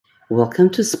Welcome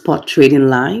to Spot Trading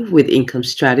Live with Income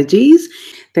Strategies.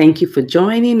 Thank you for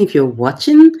joining. If you're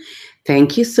watching,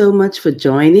 thank you so much for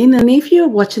joining. And if you're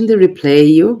watching the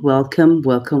replay, you're welcome,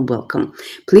 welcome, welcome.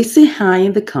 Please say hi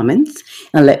in the comments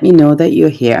and let me know that you're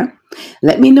here.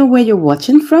 Let me know where you're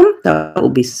watching from. That will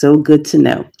be so good to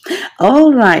know.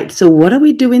 All right. So what are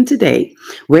we doing today?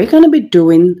 We're going to be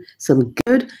doing some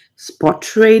good spot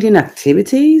trading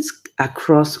activities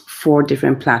across 4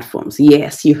 different platforms.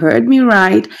 Yes, you heard me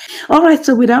right. All right,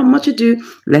 so without much ado,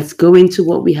 let's go into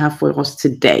what we have for us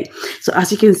today. So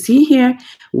as you can see here,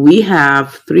 we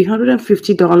have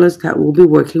 $350 that we'll be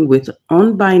working with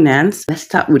on Binance. Let's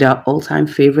start with our all-time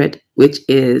favorite, which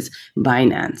is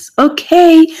Binance.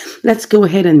 Okay, let's go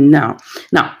ahead and now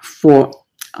for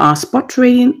our spot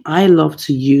trading, I love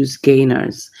to use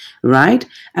gainers, right?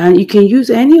 And you can use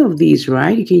any of these,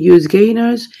 right? You can use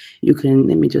gainers. You can,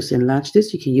 let me just enlarge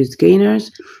this. You can use gainers.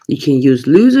 You can use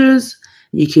losers.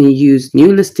 You can use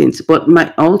new listings. But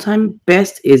my all-time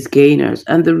best is gainers.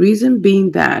 And the reason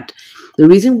being that, the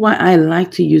reason why I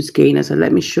like to use gainers, and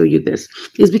let me show you this,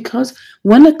 is because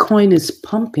when a coin is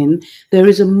pumping, there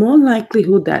is a more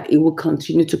likelihood that it will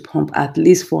continue to pump at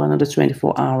least for another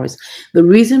 24 hours. The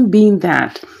reason being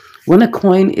that when a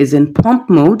coin is in pump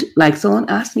mode, like someone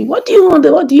asked me, what do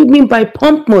you mean by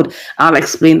pump mode? I'll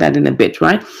explain that in a bit,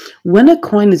 right? When a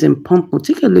coin is in pump mode,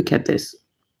 take a look at this.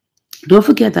 Don't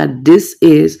forget that this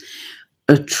is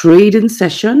a trading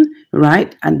session,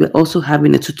 right? And we're also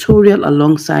having a tutorial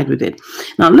alongside with it.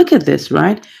 Now look at this,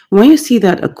 right? When you see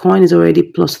that a coin is already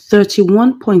plus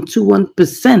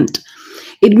 31.21%,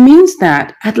 it means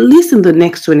that at least in the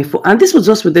next 24, and this was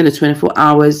just within the 24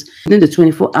 hours,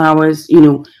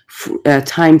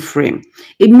 time frame.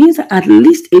 It means that at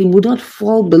least it would not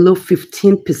fall below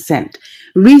 15%.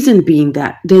 Reason being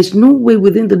that there's no way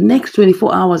within the next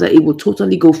 24 hours that it will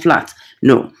totally go flat.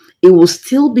 No, it will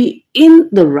still be in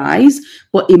the rise,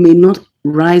 but it may not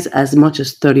rise as much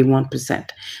as 31%,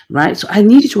 right? So I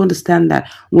need you to understand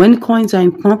that when coins are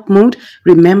in pump mode,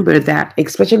 remember that,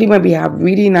 especially when we have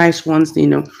really nice ones,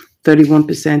 31%, 20%,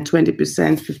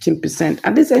 15%,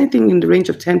 and there's anything in the range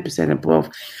of 10% above,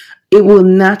 it will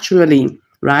naturally,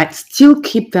 right, still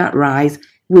keep that rise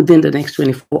within the next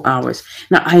 24 hours.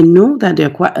 Now, I know that there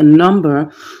are quite a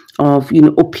number of,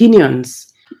 opinions,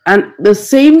 and the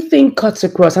same thing cuts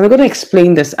across. And I'm going to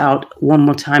explain this out one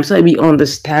more time so that we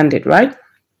understand it, right?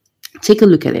 Take a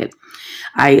look at it.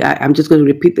 I'm just going to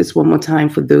repeat this one more time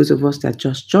for those of us that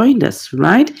just joined us,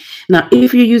 right? Now,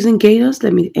 if you're using gainers,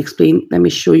 let me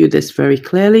show you this very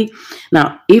clearly.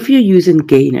 Now, if you're using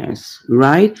gainers,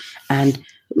 right, and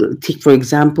take, for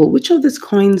example, which of these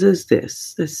coins is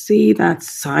this? Let's see,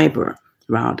 that's Cyber.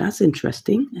 Wow, that's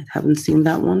interesting. I haven't seen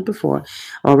that one before.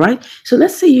 All right. So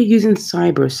let's say you're using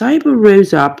Cyber. Cyber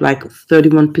rose up like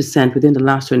 31% within the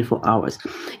last 24 hours.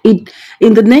 In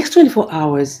the next 24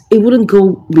 hours, it wouldn't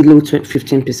go below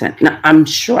 15%. Now, I'm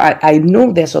sure, I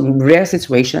know there's some rare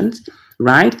situations,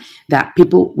 right, that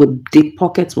people with deep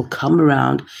pockets will come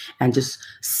around and just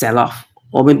sell off.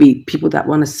 Or maybe people that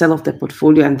want to sell off their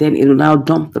portfolio and then it will now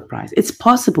dump the price. It's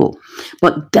possible,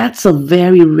 but that's a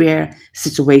very rare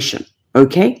situation.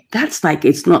 Okay,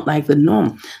 it's not like the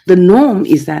norm. The norm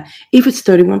is that if it's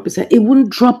 31%, it wouldn't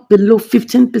drop below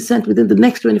 15% within the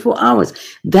next 24 hours.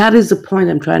 That is the point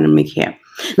I'm trying to make here.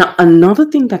 Now, another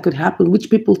thing that could happen, which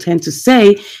people tend to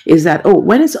say, is that,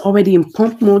 when it's already in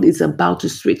pump mode, it's about to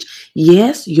switch.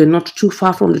 Yes, you're not too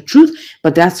far from the truth,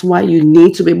 but that's why you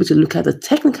need to be able to look at the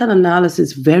technical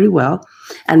analysis very well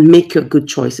and make your good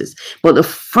choices. But the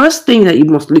first thing that you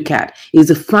must look at is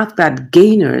the fact that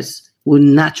gainers will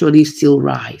naturally still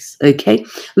rise. Okay,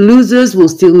 losers will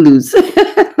still lose.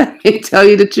 Let me tell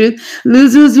you the truth.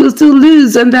 Losers will still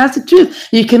lose, and that's the truth.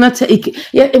 You cannot take.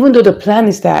 Yeah, even though the plan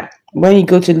is that when you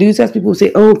go to losers, people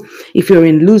say, "Oh, if you're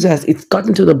in losers, it's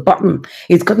gotten to the bottom.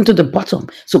 It's gotten to the bottom.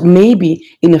 So maybe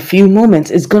in a few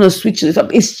moments, it's gonna switch it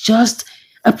up." It's just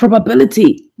a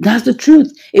probability. That's the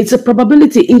truth. It's a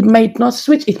probability. It might not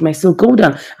switch. It might still go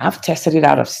down. I've tested it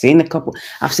out. I've seen a couple.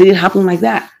 I've seen it happen like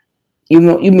that. You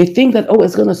may think that,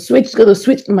 it's going to switch. It's going to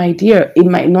switch. My dear, it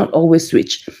might not always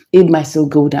switch. It might still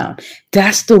go down.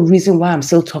 That's the reason why I'm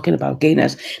still talking about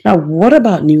gainers. Now, what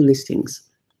about new listings?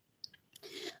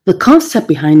 The concept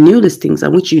behind new listings,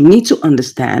 and which you need to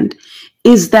understand,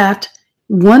 is that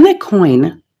when a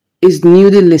coin is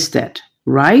newly listed,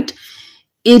 right,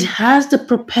 it has the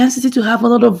propensity to have a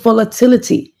lot of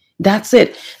volatility. That's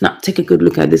it. Now, take a good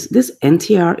look at this. This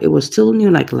NTR, it was still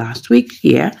new like last week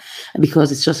here,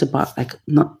 because it's just about like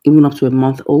not even up to a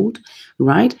month old,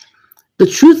 right? The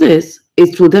truth is,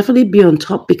 it will definitely be on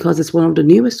top because it's one of the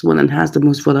newest one and has the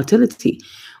most volatility.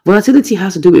 Volatility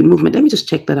has to do with movement. Let me just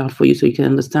check that out for you so you can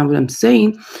understand what I'm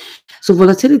saying. So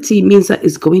volatility means that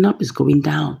it's going up, it's going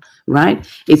down, right?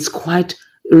 It's quite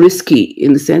risky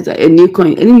in the sense that any new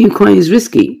coin is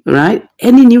risky, right?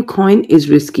 Any new coin is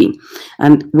risky.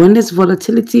 And when there's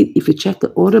volatility, if you check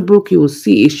the order book, you will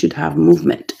see it should have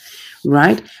movement,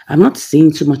 right? I'm not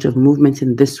seeing too much of movement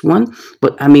in this one,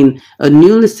 but I mean, a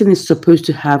new listing is supposed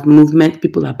to have movement.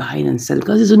 People are buying and selling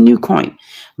because it's a new coin,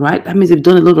 right? That means they've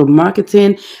done a lot of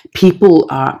marketing. People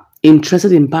are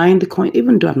interested in buying the coin,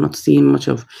 even though I'm not seeing much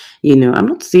of, I'm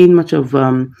not seeing much of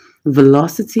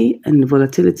velocity and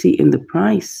volatility in the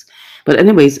price. But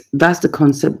anyways, that's the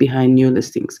concept behind new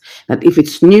listings. That if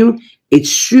it's new, it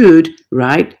should,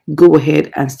 right, go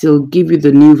ahead and still give you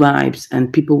the new vibes,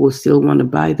 and people will still want to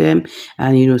buy them.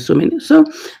 And so many. So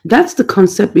that's the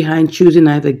concept behind choosing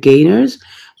either gainers,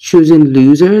 choosing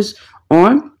losers,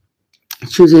 or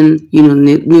choosing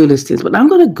new listings. But I'm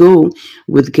going to go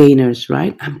with gainers,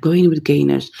 right? I'm going with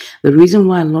gainers. The reason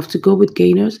why I love to go with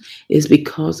gainers is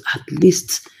because at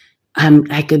least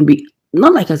I can be,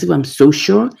 not like as if I'm so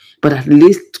sure, but at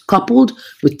least coupled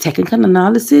with technical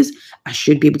analysis, I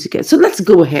should be able to get. So let's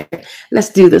go ahead. Let's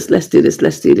do this.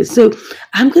 So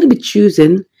I'm going to be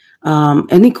choosing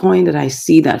any coin that I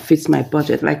see that fits my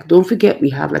budget. Like, don't forget,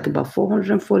 we have like about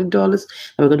 $440 that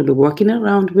we're going to be working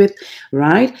around with,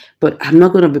 right? But I'm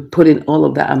not going to be putting all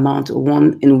of that amount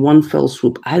in one fell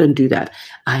swoop. I don't do that.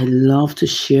 I love to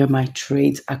share my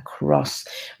trades across.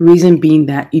 Reason being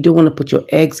that you don't want to put your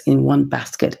eggs in one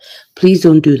basket. Please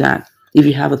don't do that. If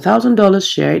you have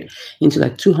 $1,000, share it into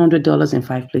like $200 in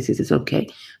 5 places. It's okay,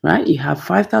 right? You have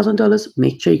 $5,000.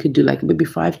 Make sure you could do like maybe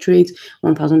 5 trades,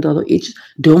 $1,000 each.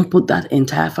 Don't put that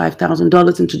entire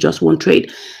 $5,000 into just one trade.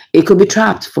 It could be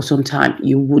trapped for some time.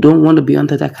 You don't want to be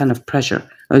under that kind of pressure.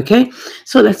 Okay,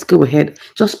 so let's go ahead.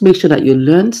 Just make sure that you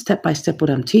learn step by step what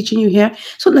I'm teaching you here.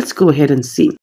 So let's go ahead and see.